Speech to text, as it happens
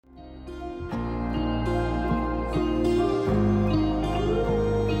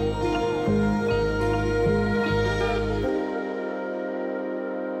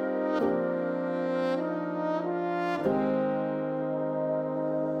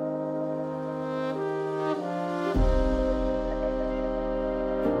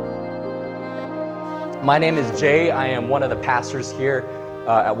My name is Jay. I am one of the pastors here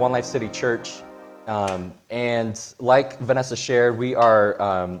at One Life City Church. And like Vanessa shared,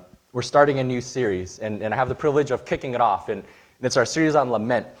 we're starting a new series, and I have the privilege of kicking it off, and it's our series on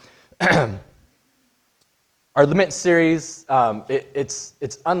lament. Our lament series,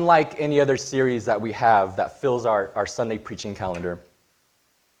 it's unlike any other series that we have that fills our Sunday preaching calendar.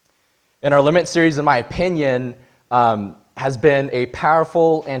 And our lament series, in my opinion, has been a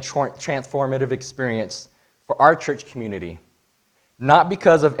powerful and transformative experience for our church community. Not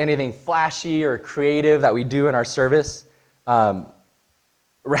because of anything flashy or creative that we do in our service.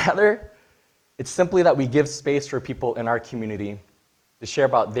 Rather, it's simply that we give space for people in our community to share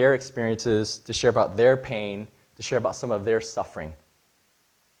about their experiences, to share about their pain, to share about some of their suffering.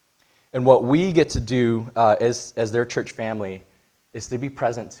 And what we get to do as their church family is to be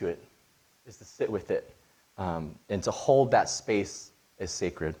present to it, is to sit with it, and to hold that space as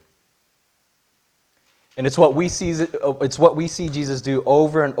sacred. And it's what we see Jesus do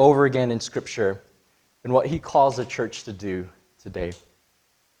over and over again in Scripture, and what he calls the church to do today.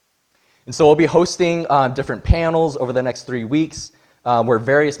 And so we'll be hosting different panels over the next 3 weeks, where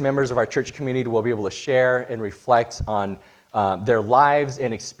various members of our church community will be able to share and reflect on their lives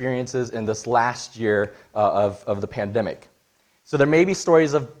and experiences in this last year of the pandemic. So there may be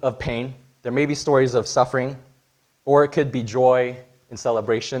stories of pain, there may be stories of suffering, or it could be joy and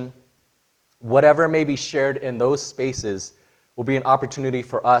celebration. Whatever may be shared in those spaces will be an opportunity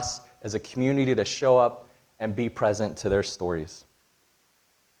for us as a community to show up and be present to their stories.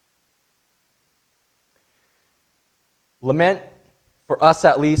 Lament, for us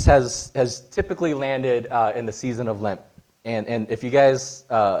at least, has typically landed in the season of Lent. And if you guys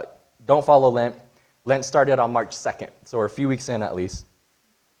don't follow Lent started on March 2nd, so we're a few weeks in at least.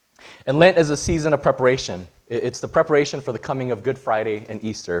 And Lent is a season of preparation. It's the preparation for the coming of Good Friday and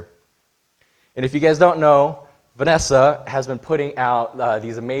Easter. And if you guys don't know, Vanessa has been putting out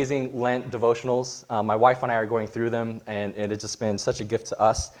these amazing Lent devotionals. My wife and I are going through them, and it's just been such a gift to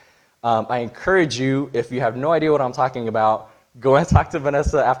us. I encourage you, if you have no idea what I'm talking about, go and talk to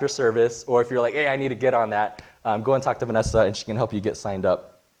Vanessa after service, or if you're like, hey, I need to get on that, go and talk to Vanessa, and she can help you get signed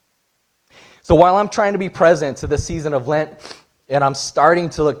up. So while I'm trying to be present to the season of Lent, and I'm starting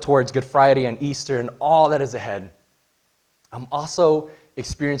to look towards Good Friday and Easter and all that is ahead, I'm also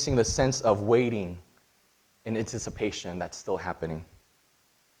experiencing the sense of waiting and anticipation that's still happening.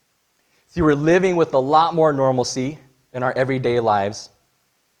 See, we're living with a lot more normalcy in our everyday lives,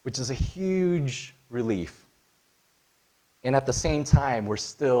 which is a huge relief. And at the same time, we're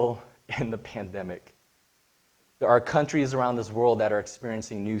still in the pandemic. There are countries around this world that are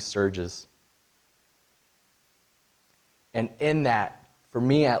experiencing new surges. And in that, for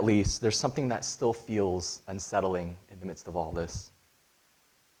me at least, there's something that still feels unsettling in the midst of all this.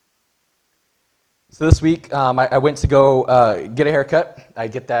 So this week, I went to go get a haircut. I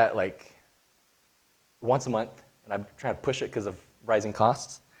get that like once a month, and I'm trying to push it because of rising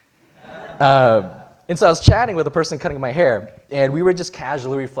costs. And so I was chatting with a person cutting my hair, and we were just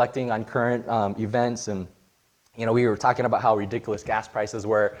casually reflecting on current events, and we were talking about how ridiculous gas prices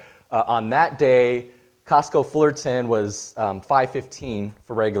were. On that day, Costco Fullerton was $5.15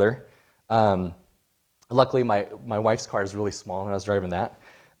 for regular. Luckily, my wife's car is really small, and I was driving that.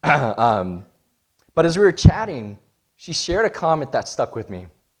 But as we were chatting, she shared a comment that stuck with me.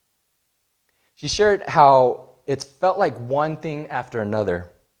 She shared how it's felt like one thing after another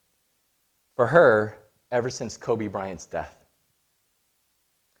for her ever since Kobe Bryant's death.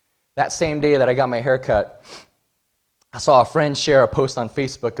 That same day that I got my hair cut, I saw a friend share a post on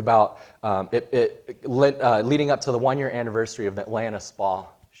Facebook about leading up to the 1-year anniversary of the Atlanta spa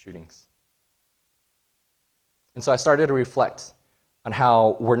shootings. And so I started to reflect on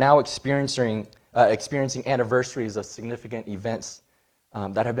how we're now experiencing anniversaries of significant events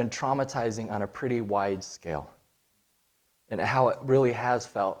that have been traumatizing on a pretty wide scale. And how it really has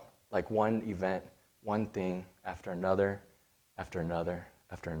felt like one event, one thing after another, after another,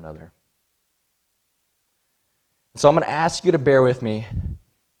 after another. So I'm going to ask you to bear with me.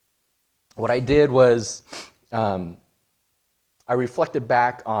 What I did was I reflected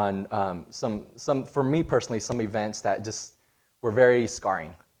back on some for me personally, some events that just were very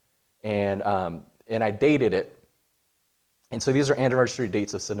scarring. And I dated it. And so these are anniversary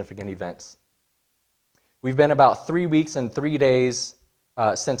dates of significant events. We've been about 3 weeks and 3 days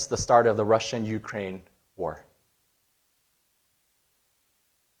since the start of the Russian-Ukraine war.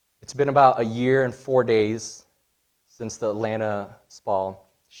 It's been about a year and 4 days since the Atlanta spa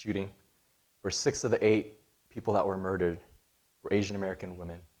shooting, where 6 of the 8 people that were murdered were Asian American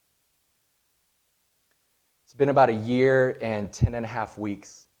women. It's been about a year and 10 and a half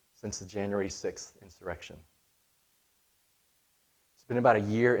weeks since the January 6th insurrection. It's been about a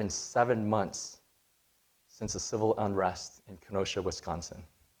year and 7 months since the civil unrest in Kenosha, Wisconsin,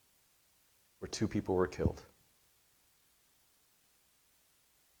 where 2 people were killed.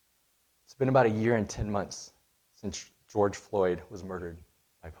 It's been about a year and 10 months since George Floyd was murdered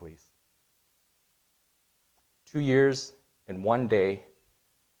by police. 2 years and 1 day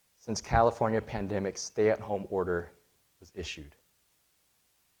since California pandemic stay-at-home order was issued.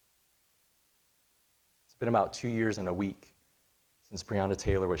 It's been about 2 years and a week since Breonna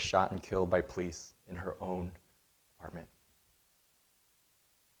Taylor was shot and killed by police in her own apartment.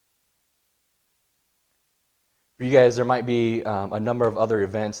 For you guys, there might be a number of other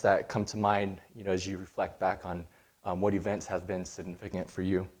events that come to mind, as you reflect back on what events have been significant for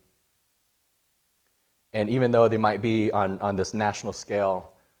you. And even though they might be on this national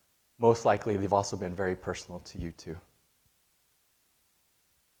scale, most likely they've also been very personal to you too.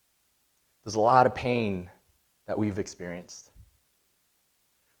 There's a lot of pain that we've experienced.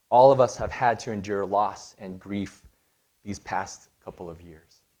 All of us have had to endure loss and grief these past couple of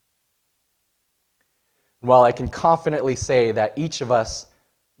years. While I can confidently say that each of us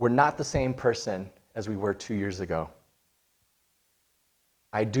were not the same person as we were 2 years ago,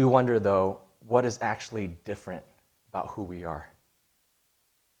 I do wonder, though, what is actually different about who we are.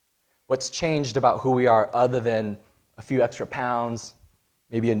 What's changed about who we are other than a few extra pounds,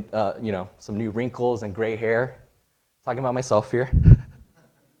 maybe some new wrinkles and gray hair? Talking about myself here.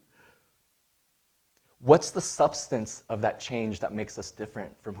 What's the substance of that change that makes us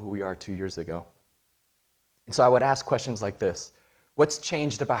different from who we are 2 years ago? And so I would ask questions like this. What's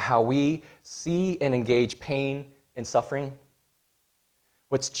changed about how we see and engage pain and suffering?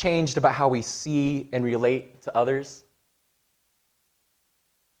 What's changed about how we see and relate to others?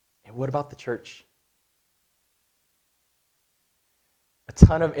 And what about the church? A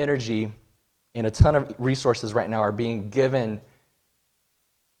ton of energy and a ton of resources right now are being given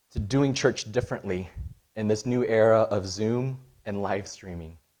to doing church differently in this new era of Zoom and live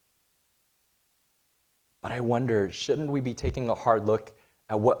streaming. But I wonder, shouldn't we be taking a hard look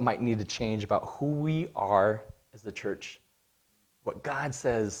at what might need to change about who we are as the church? What God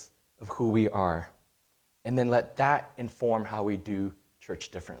says of who we are, and then let that inform how we do church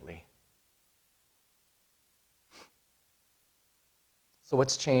differently. So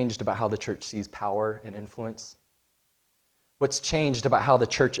what's changed about how the church sees power and influence? What's changed about how the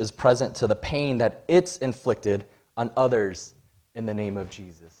church is present to the pain that it's inflicted on others in the name of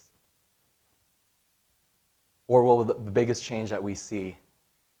Jesus? Or will the biggest change that we see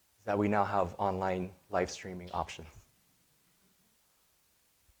is that we now have online live streaming options?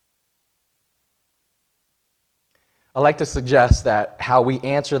 I like to suggest that how we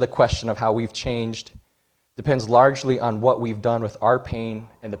answer the question of how we've changed depends largely on what we've done with our pain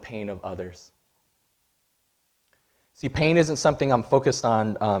and the pain of others. See, pain isn't something I'm focused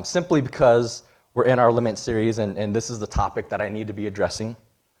on simply because we're in our Lament series and this is the topic that I need to be addressing.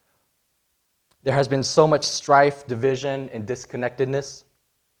 There has been so much strife, division, and disconnectedness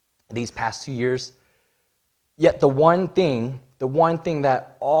these past 2 years. Yet the one thing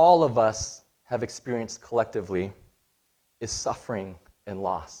that all of us have experienced collectively is suffering and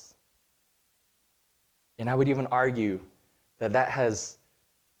loss. And I would even argue that that has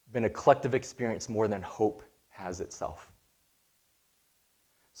been a collective experience more than hope has itself.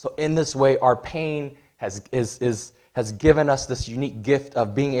 So in this way, our pain has given us this unique gift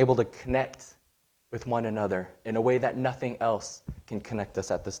of being able to connect with one another in a way that nothing else can connect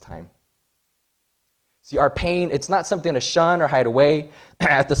us at this time. See, our pain, it's not something to shun or hide away.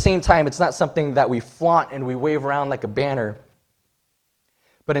 At the same time, it's not something that we flaunt and we wave around like a banner.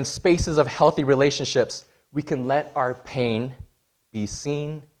 But in spaces of healthy relationships, we can let our pain be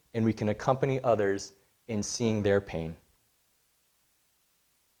seen and we can accompany others in seeing their pain.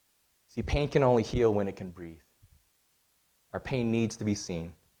 See, pain can only heal when it can breathe. Our pain needs to be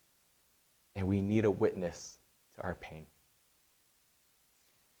seen, and we need a witness to our pain.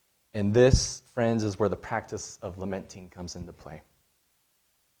 And this, friends, is where the practice of lamenting comes into play.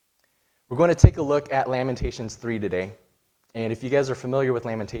 We're going to take a look at Lamentations 3 today. And if you guys are familiar with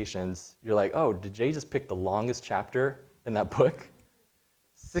Lamentations, you're like, oh, did Jay just pick the longest chapter in that book?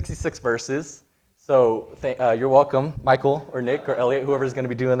 66 verses. So you're welcome, Michael or Nick or Elliot, whoever's going to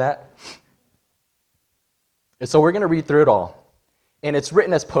be doing that. And so we're going to read through it all. And it's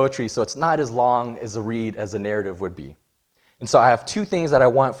written as poetry, so it's not as long as a read as a narrative would be. And so I have 2 things that I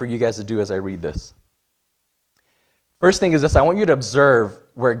want for you guys to do as I read this. First thing is this: I want you to observe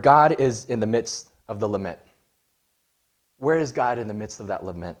where God is in the midst of the lament. Where is God in the midst of that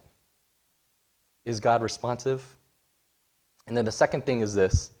lament? Is God responsive? And then the second thing is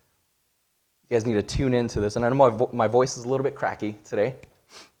this: You guys need to tune into this. And I know my voice is a little bit cracky today.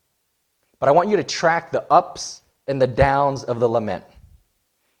 But I want you to track the ups and the downs of the lament.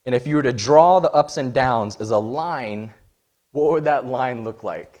 And if you were to draw the ups and downs as a line, what would that line look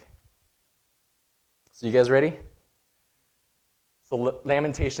like? So you guys ready? So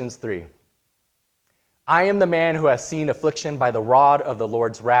Lamentations 3. I am the man who has seen affliction by the rod of the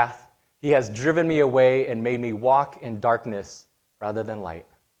Lord's wrath. He has driven me away and made me walk in darkness rather than light.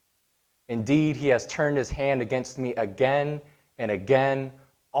 Indeed, he has turned his hand against me again and again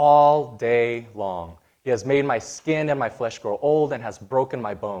all day long. He has made my skin and my flesh grow old and has broken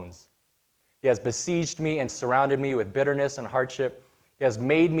my bones. He has besieged me and surrounded me with bitterness and hardship. He has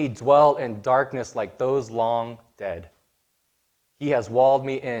made me dwell in darkness like those long dead. He has walled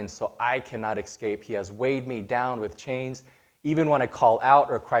me in so I cannot escape. He has weighed me down with chains. Even when I call out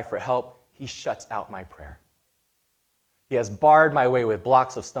or cry for help, he shuts out my prayer. He has barred my way with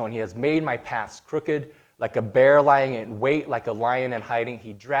blocks of stone. He has made my paths crooked, like a bear lying in wait, like a lion in hiding.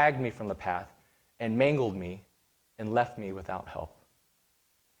 He dragged me from the path and mangled me and left me without help.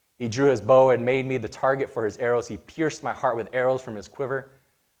 He drew his bow and made me the target for his arrows. He pierced my heart with arrows from his quiver.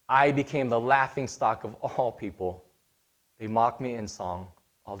 I became the laughingstock of all people. They mock me in song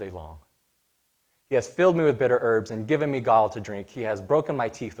all day long. He has filled me with bitter herbs and given me gall to drink. He has broken my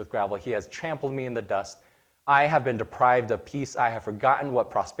teeth with gravel. He has trampled me in the dust. I have been deprived of peace. I have forgotten what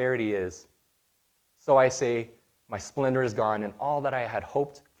prosperity is. So I say, my splendor is gone, and all that I had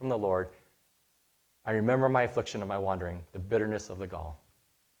hoped from the Lord. I remember my affliction and my wandering, the bitterness of the gall.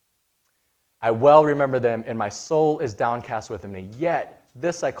 I well remember them, and my soul is downcast within me. Yet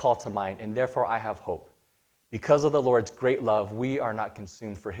this I call to mind, and therefore I have hope. Because of the Lord's great love, we are not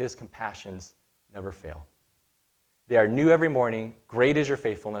consumed, for his compassions never fail. They are new every morning. Great is your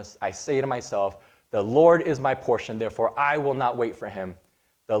faithfulness. I say to myself, the Lord is my portion, therefore I will not wait for him.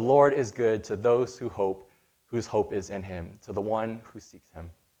 The Lord is good to those whose hope is in him, to the one who seeks him.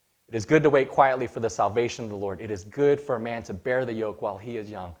 It is good to wait quietly for the salvation of the Lord. It is good for a man to bear the yoke while he is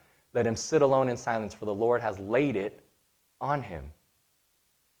young. Let him sit alone in silence, for the Lord has laid it on him.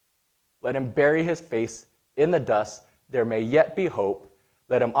 Let him bury his face in the dust. There may yet be hope.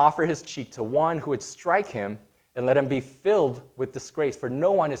 Let him offer his cheek to one who would strike him, and let him be filled with disgrace, for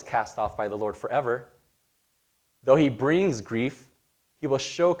no one is cast off by the Lord forever. Though he brings grief, he will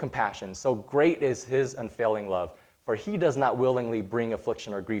show compassion. So great is his unfailing love, for he does not willingly bring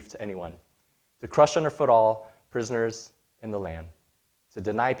affliction or grief to anyone. To crush underfoot all prisoners in the land, to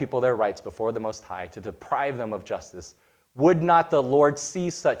deny people their rights before the Most High, to deprive them of justice. Would not the Lord see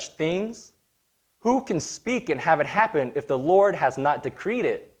such things? Who can speak and have it happen if the Lord has not decreed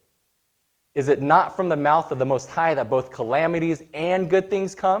it? Is it not from the mouth of the Most High that both calamities and good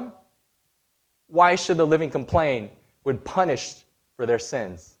things come? Why should the living complain when punished for their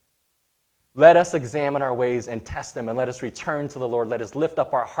sins? Let us examine our ways and test them, and let us return to the Lord. Let us lift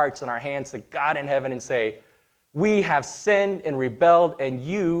up our hearts and our hands to God in heaven and say, we have sinned and rebelled, and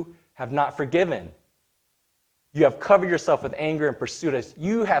you have not forgiven. You have covered yourself with anger and pursued us.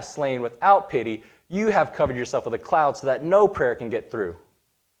 You have slain without pity. You have covered yourself with a cloud so that no prayer can get through.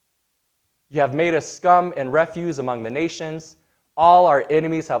 You have made us scum and refuse among the nations. All our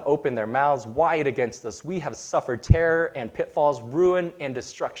enemies have opened their mouths wide against us. We have suffered terror and pitfalls, ruin and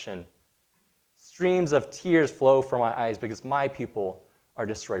destruction. Streams of tears flow from my eyes because my people are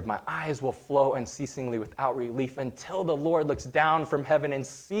destroyed. My eyes will flow unceasingly without relief until the Lord looks down from heaven and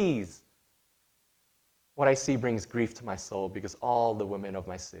sees. What I see brings grief to my soul because all the women of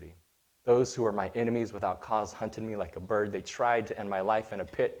my city, those who were my enemies without cause, hunted me like a bird. They tried to end my life in a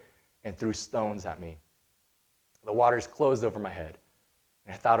pit and threw stones at me. The waters closed over my head,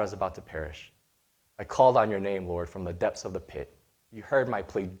 and I thought I was about to perish. I called on your name, Lord, from the depths of the pit. You heard my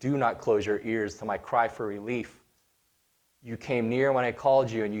plea. Do not close your ears to my cry for relief. You came near when I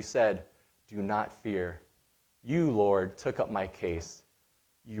called you, and you said, do not fear. You, Lord, took up my case.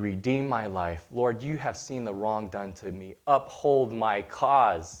 You redeemed my life. Lord, you have seen the wrong done to me. Uphold my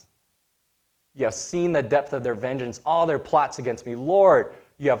cause. You have seen the depth of their vengeance, all their plots against me. Lord,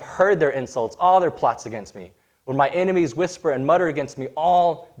 you have heard their insults, all their plots against me. When my enemies whisper and mutter against me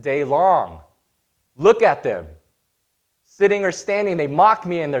all day long. Look at them. Sitting or standing, they mock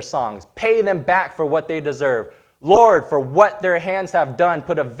me in their songs. Pay them back for what they deserve. Lord, for what their hands have done,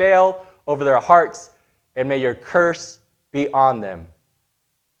 put a veil over their hearts, and may your curse be on them.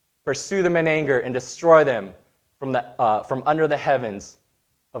 Pursue them in anger and destroy them from under the heavens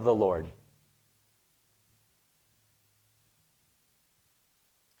of the Lord.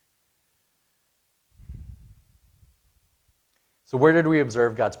 So where did we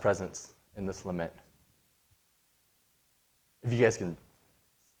observe God's presence in this lament? If you guys can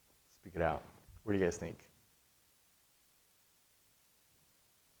speak it out. What do you guys think?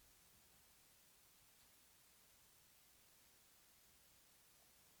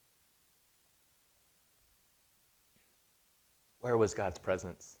 Where was God's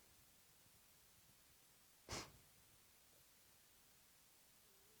presence?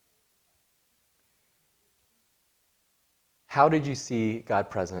 How did you see God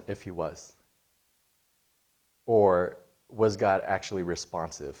present if he was? Or was God actually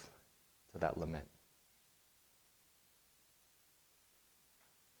responsive to that lament?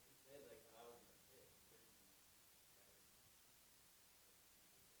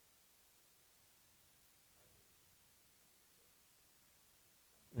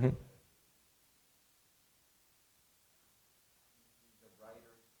 Mm-hmm.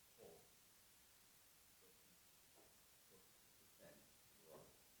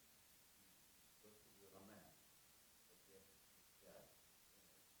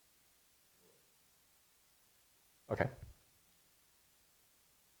 Okay.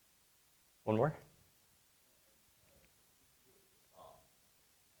 One more?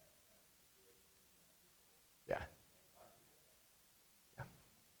 Yeah.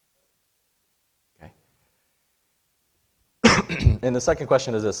 Okay. And the second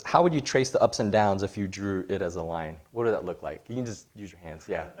question is this: how would you trace the ups and downs if you drew it as a line? What would that look like? You can just use your hands,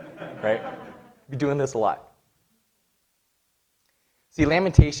 yeah. Right? You're doing this a lot. See,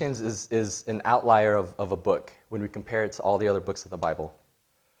 Lamentations is an outlier of a book when we compare it to all the other books of the Bible.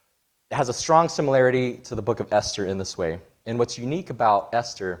 It has a strong similarity to the book of Esther in this way. And what's unique about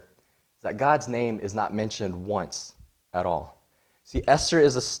Esther is that God's name is not mentioned once at all. See, Esther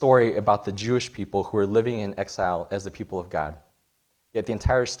is a story about the Jewish people who are living in exile as the people of God. Yet the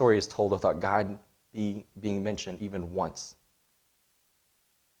entire story is told without God being mentioned even once.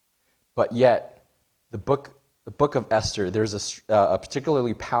 But yet, the book of Esther, there's a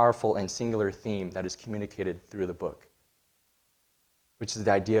particularly powerful and singular theme that is communicated through the book, which is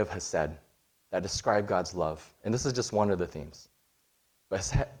the idea of Hesed, that describe God's love. And this is just one of the themes.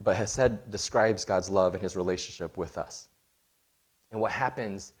 But Hesed describes God's love and his relationship with us. And what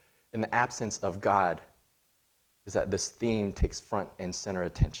happens in the absence of God is that this theme takes front and center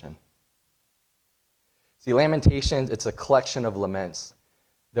attention. See, Lamentations, it's a collection of laments.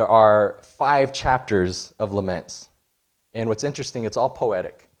 There are 5 chapters of laments. And what's interesting, it's all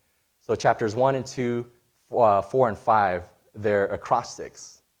poetic. So chapters 1 and 2, 4 and 5, they're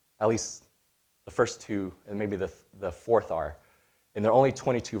acrostics. At least the first 2, and maybe the fourth are. And they're only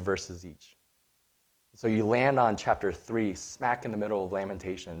 22 verses each. So you land on chapter 3, smack in the middle of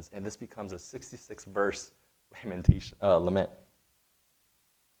Lamentations, and this becomes a 66-verse lament.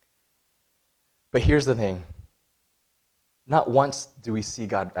 But here's the thing. Not once do we see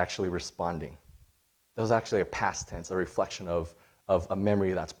God actually responding. That was actually a past tense, a reflection of a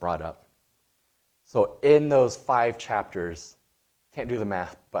memory that's brought up. So in those 5 chapters, can't do the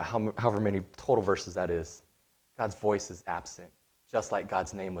math, but however many total verses that is, God's voice is absent, just like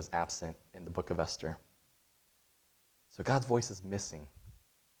God's name was absent in the book of Esther. So God's voice is missing.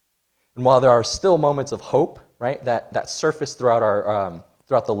 And while there are still moments of hope, right, that surface throughout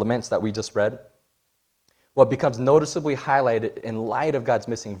the laments that we just read, what becomes noticeably highlighted in light of God's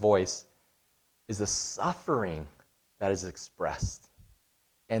missing voice is the suffering that is expressed.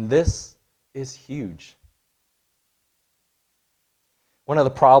 And this is huge. One of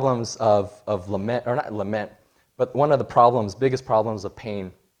the problems of lament, or not lament, but one of the problems, biggest problems of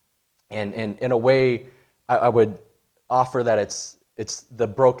pain, and in a way, I would offer that it's the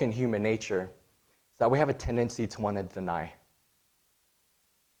broken human nature, is that we have a tendency to want to deny.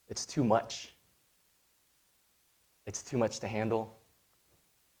 It's too much. It's too much to handle.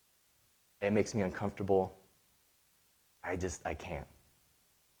 It makes me uncomfortable. I can't.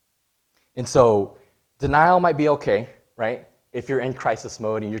 And so denial might be okay, right? If you're in crisis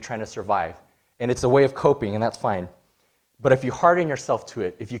mode and you're trying to survive. And it's a way of coping, and that's fine. But if you harden yourself to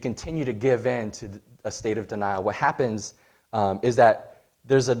it, if you continue to give in to a state of denial, what happens is that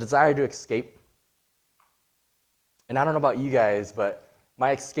there's a desire to escape. And I don't know about you guys, but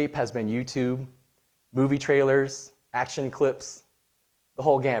my escape has been YouTube, movie trailers, action clips, the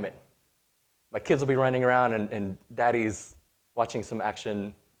whole gamut. My kids will be running around and daddy's watching some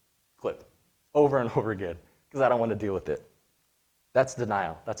action clip over and over again because I don't want to deal with it. That's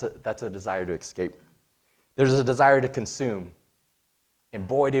denial. That's a desire to escape. There's a desire to consume. And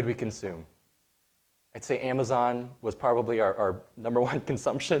boy, did we consume. I'd say Amazon was probably our number one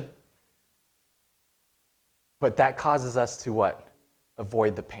consumption. But that causes us to what?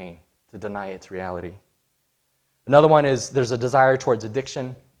 Avoid the pain, to deny its reality. Another one is there's a desire towards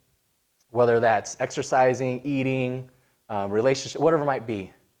addiction, whether that's exercising, eating, relationship, whatever it might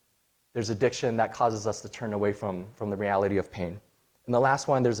be. There's addiction that causes us to turn away from the reality of pain. And the last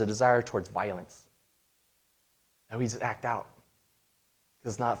one, there's a desire towards violence. And we just act out.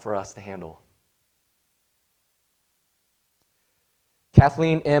 It's not for us to handle.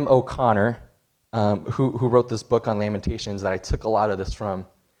 Kathleen M. O'Connor, who wrote this book on Lamentations that I took a lot of this from,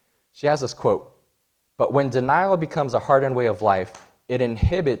 she has this quote, "But when denial becomes a hardened way of life, it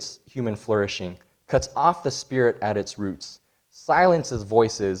inhibits human flourishing, cuts off the spirit at its roots, silences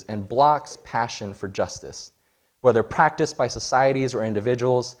voices, and blocks passion for justice. Whether practiced by societies or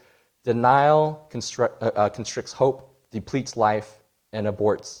individuals, denial constricts hope, depletes life, and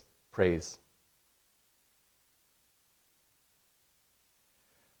aborts praise."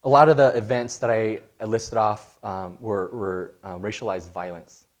 A lot of the events that I listed off were racialized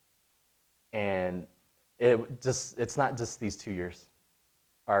violence. And it's not just these 2 years.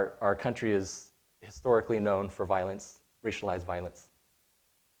 Our country is historically known for violence, racialized violence.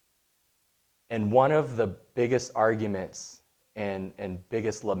 And one of the biggest arguments and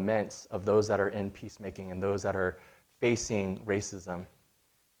biggest laments of those that are in peacemaking and those that are facing racism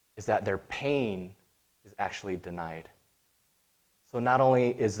is that their pain is actually denied. So not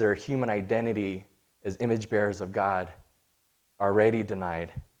only is their human identity as image bearers of God already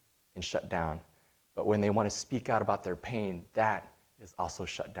denied and shut down, but when they want to speak out about their pain, that is also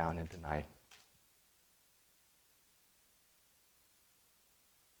shut down and denied.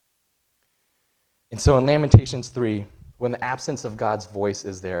 And so in Lamentations 3, when the absence of God's voice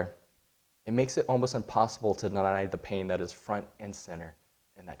is there, it makes it almost impossible to deny the pain that is front and center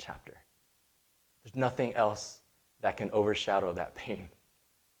in that chapter. There's nothing else that can overshadow that pain.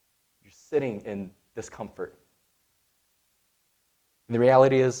 You're sitting in discomfort. And the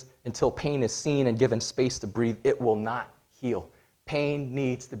reality is, until pain is seen and given space to breathe, it will not heal. Pain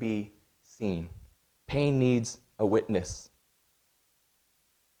needs to be seen. Pain needs a witness.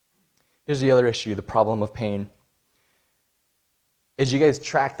 Here's the other issue, the problem of pain. As you guys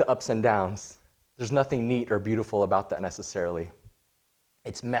track the ups and downs, there's nothing neat or beautiful about that necessarily.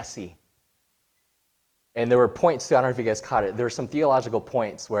 It's messy. And there were points, too, I don't know if you guys caught it, there were some theological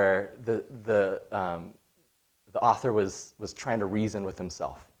points where the author was trying to reason with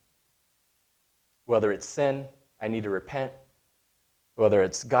himself. Whether it's sin, I need to repent. Whether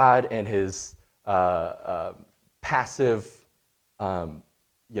it's God and his passiveness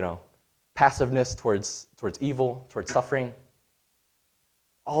towards evil, towards suffering.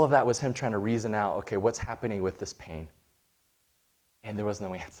 All of that was him trying to reason out, okay, what's happening with this pain? And there was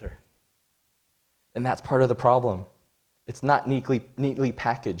no answer. And that's part of the problem. It's not neatly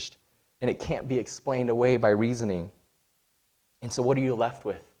packaged, and it can't be explained away by reasoning. And so what are you left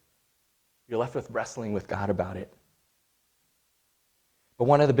with? You're left with wrestling with God about it. But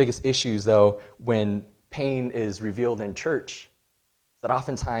one of the biggest issues, though, when pain is revealed in church, is that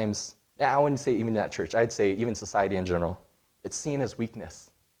oftentimes, I wouldn't say even that church, I'd say even society in general, it's seen as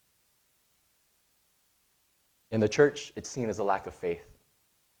weakness. In the church, it's seen as a lack of faith.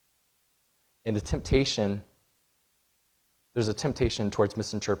 And there's a temptation towards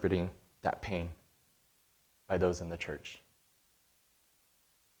misinterpreting that pain by those in the church.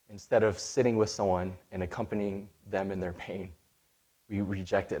 Instead of sitting with someone and accompanying them in their pain, we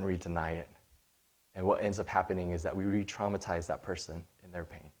reject it and we deny it. And what ends up happening is that we re-traumatize that person in their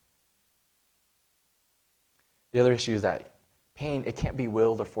pain. The other issue is that pain, it can't be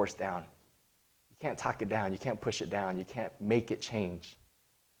willed or forced down. You can't talk it down. You can't push it down. You can't make it change.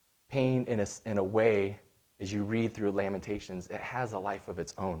 Pain, in a way, as you read through Lamentations, it has a life of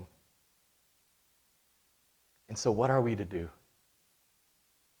its own. And so what are we to do?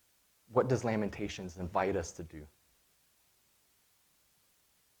 What does Lamentations invite us to do?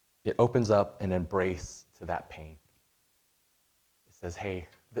 It opens up an embrace to that pain. It says, hey,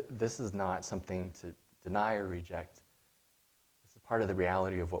 this is not something to deny or reject. This is part of the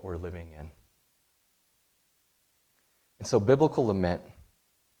reality of what we're living in. And so biblical lament,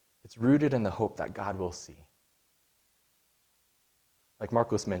 it's rooted in the hope that God will see. Like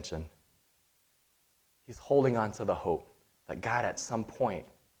Marcos mentioned, he's holding on to the hope that God at some point,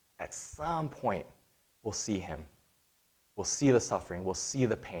 will see him. We'll see the suffering. We'll see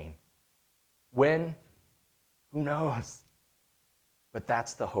the pain. When? Who knows? But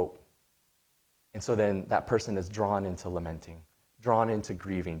that's the hope. And so then that person is drawn into lamenting, drawn into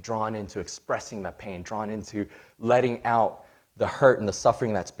grieving, drawn into expressing the pain, drawn into letting out the hurt and the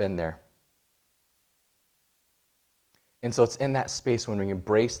suffering that's been there. And so it's in that space when we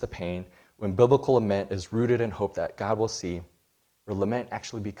embrace the pain, when biblical lament is rooted in hope that God will see, where lament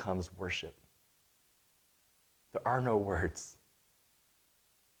actually becomes worship. There are no words.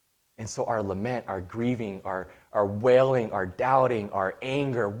 And so our lament, our grieving, our wailing, our doubting, our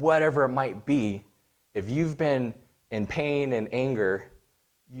anger, whatever it might be, if you've been in pain and anger,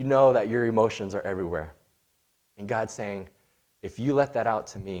 you know that your emotions are everywhere. And God's saying, if you let that out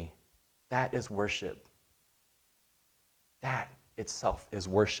to me, that is worship. That itself is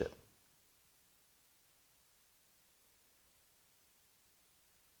worship.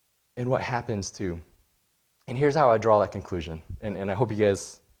 And what happens too, and here's how I draw that conclusion, and I hope you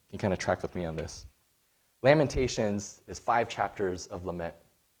guys can kind of track with me on this. Lamentations is 5 chapters of lament.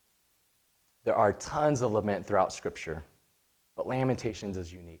 There are tons of lament throughout Scripture, but Lamentations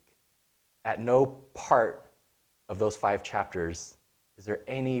is unique. At no part of those 5 chapters is there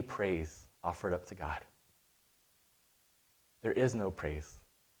any praise offered up to God. There is no praise.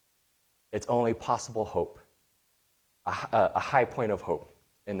 It's only possible hope, a high point of hope,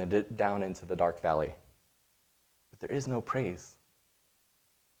 down into the dark valley. But there is no praise.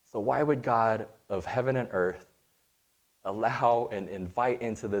 So why would God of heaven and earth allow and invite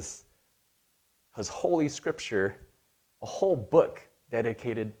into this, his holy scripture, a whole book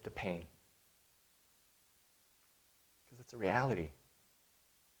dedicated to pain? Because it's a reality.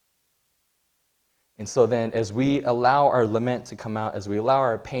 And so then as we allow our lament to come out, as we allow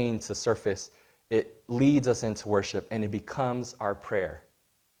our pain to surface, it leads us into worship, and it becomes our prayer.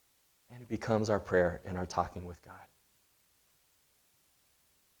 And it becomes our prayer and our talking with God.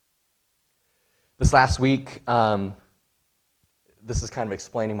 This last week, this is kind of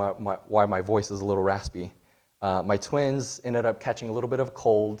explaining why my voice is a little raspy. My twins ended up catching a little bit of a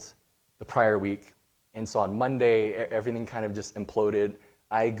cold the prior week. And so on Monday, everything kind of just imploded.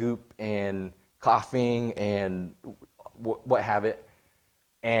 Eye goop and coughing and what have it.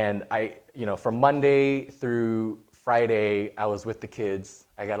 And from Monday through Friday, I was with the kids.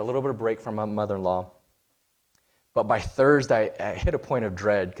 I got a little bit of break from my mother-in-law. But by Thursday, I hit a point of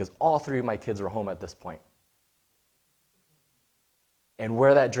dread because all 3 of my kids were home at this point. And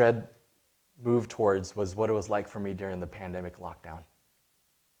where that dread moved towards was what it was like for me during the pandemic lockdown.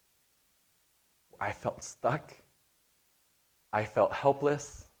 I felt stuck. I felt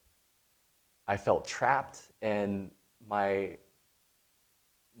helpless. I felt trapped in my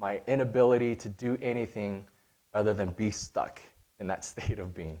inability to do anything other than be stuck in that state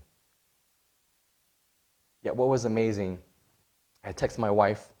of being. Yet what was amazing, I texted my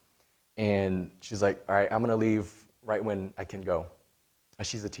wife, and she's like, all right, I'm going to leave right when I can go.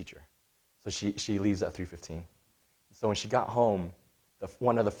 She's a teacher, so she leaves at 3:15. So when she got home,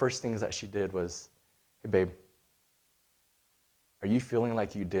 one of the first things that she did was, hey, babe, are you feeling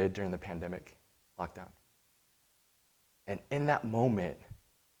like you did during the pandemic lockdown? And in that moment,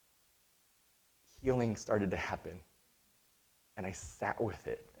 healing started to happen. And I sat with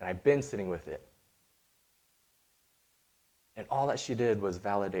it, and I've been sitting with it. And all that she did was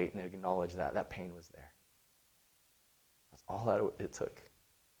validate and acknowledge that that pain was there. That's all that it took.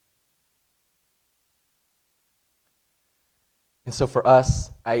 And so for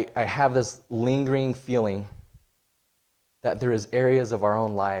us, I have this lingering feeling that there is areas of our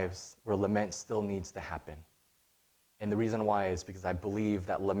own lives where lament still needs to happen. And the reason why is because I believe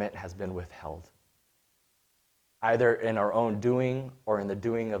that lament has been withheld. Either in our own doing, or in the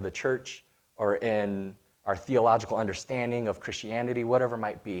doing of the church, or in our theological understanding of Christianity, whatever it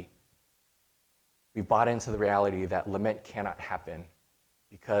might be. We bought into the reality that lament cannot happen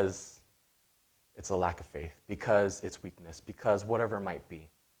because it's a lack of faith, because it's weakness, because whatever it might be.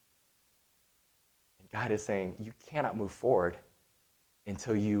 And God is saying, you cannot move forward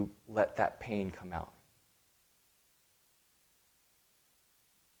until you let that pain come out.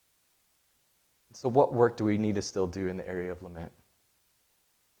 So what work do we need to still do in the area of lament?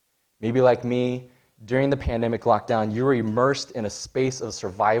 Maybe like me, during the pandemic lockdown, you were immersed in a space of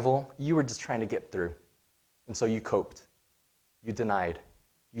survival. You were just trying to get through. And so you coped. You denied.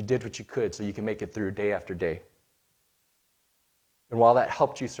 You did what you could so you can make it through day after day. And while that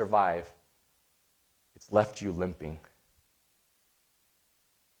helped you survive, it's left you limping.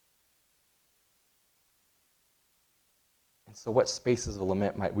 And so what spaces of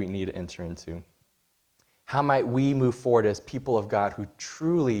lament might we need to enter into? How might we move forward as people of God who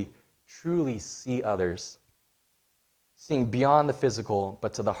truly see others, seeing beyond the physical,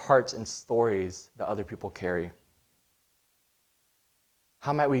 but to the hearts and stories that other people carry?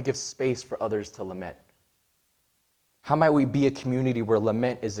 How might we give space for others to lament? How might we be a community where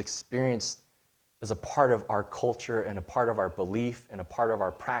lament is experienced as a part of our culture and a part of our belief and a part of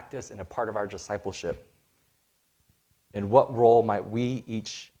our practice and a part of our discipleship? And what role might we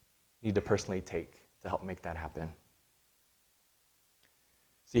each need to personally take to help make that happen?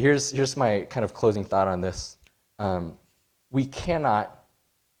 See, here's my kind of closing thought on this. We cannot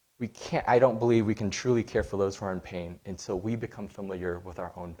I don't believe we can truly care for those who are in pain until we become familiar with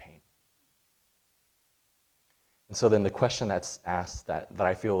our own pain. And so then the question that's asked that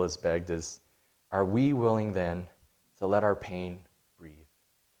I feel is begged is, are we willing then to let our pain breathe?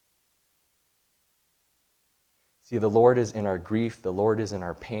 See, the Lord is in our grief. The Lord is in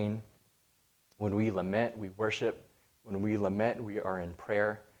our pain. When we lament, we worship. When we lament, we are in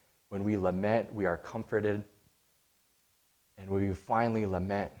prayer. When we lament, we are comforted. And when we finally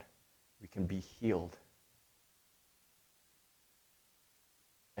lament, we can be healed.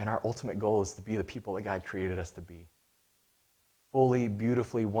 And our ultimate goal is to be the people that God created us to be. Fully,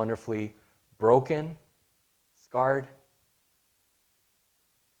 beautifully, wonderfully broken, scarred,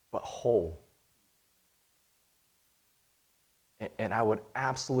 but whole. And I would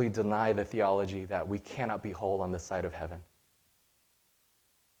absolutely deny the theology that we cannot be whole on this side of heaven.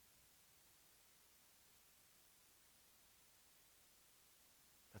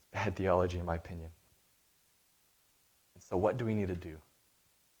 That's bad theology, in my opinion. And so what do we need to do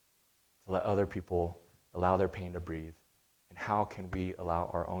to let other people allow their pain to breathe? And how can we allow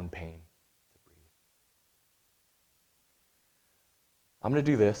our own pain to breathe? I'm going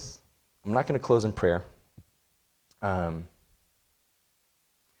to do this. I'm not going to close in prayer.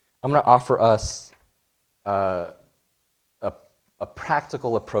 I'm going to offer us a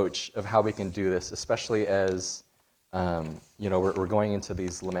practical approach of how we can do this, especially as we're going into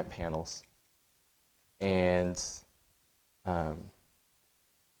these lament panels. And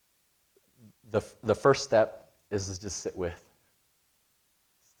the first step is to just sit with,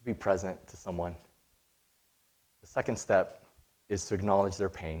 to be present to someone. The second step is to acknowledge their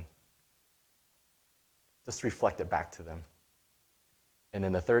pain. Just reflect it back to them. And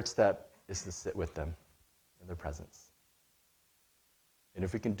then the third step is to sit with them in their presence. And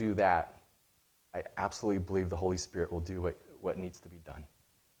if we can do that, I absolutely believe the Holy Spirit will do what needs to be done.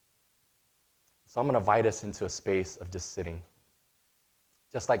 So I'm going to invite us into a space of just sitting.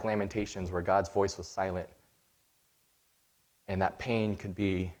 Just like Lamentations, where God's voice was silent, and that pain could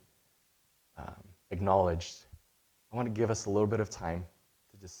be acknowledged. I want to give us a little bit of time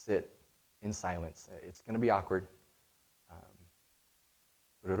to just sit in silence. It's going to be awkward,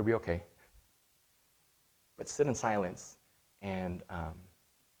 but it'll be okay. But sit in silence and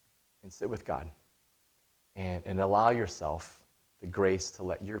sit with God, and allow yourself the grace to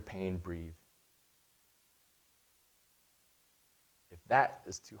let your pain breathe. If that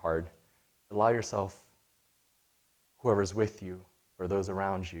is too hard, allow yourself, whoever's with you or those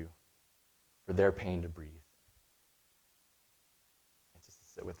around you, for their pain to breathe. And just to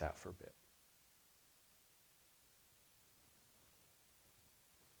sit with that for a bit.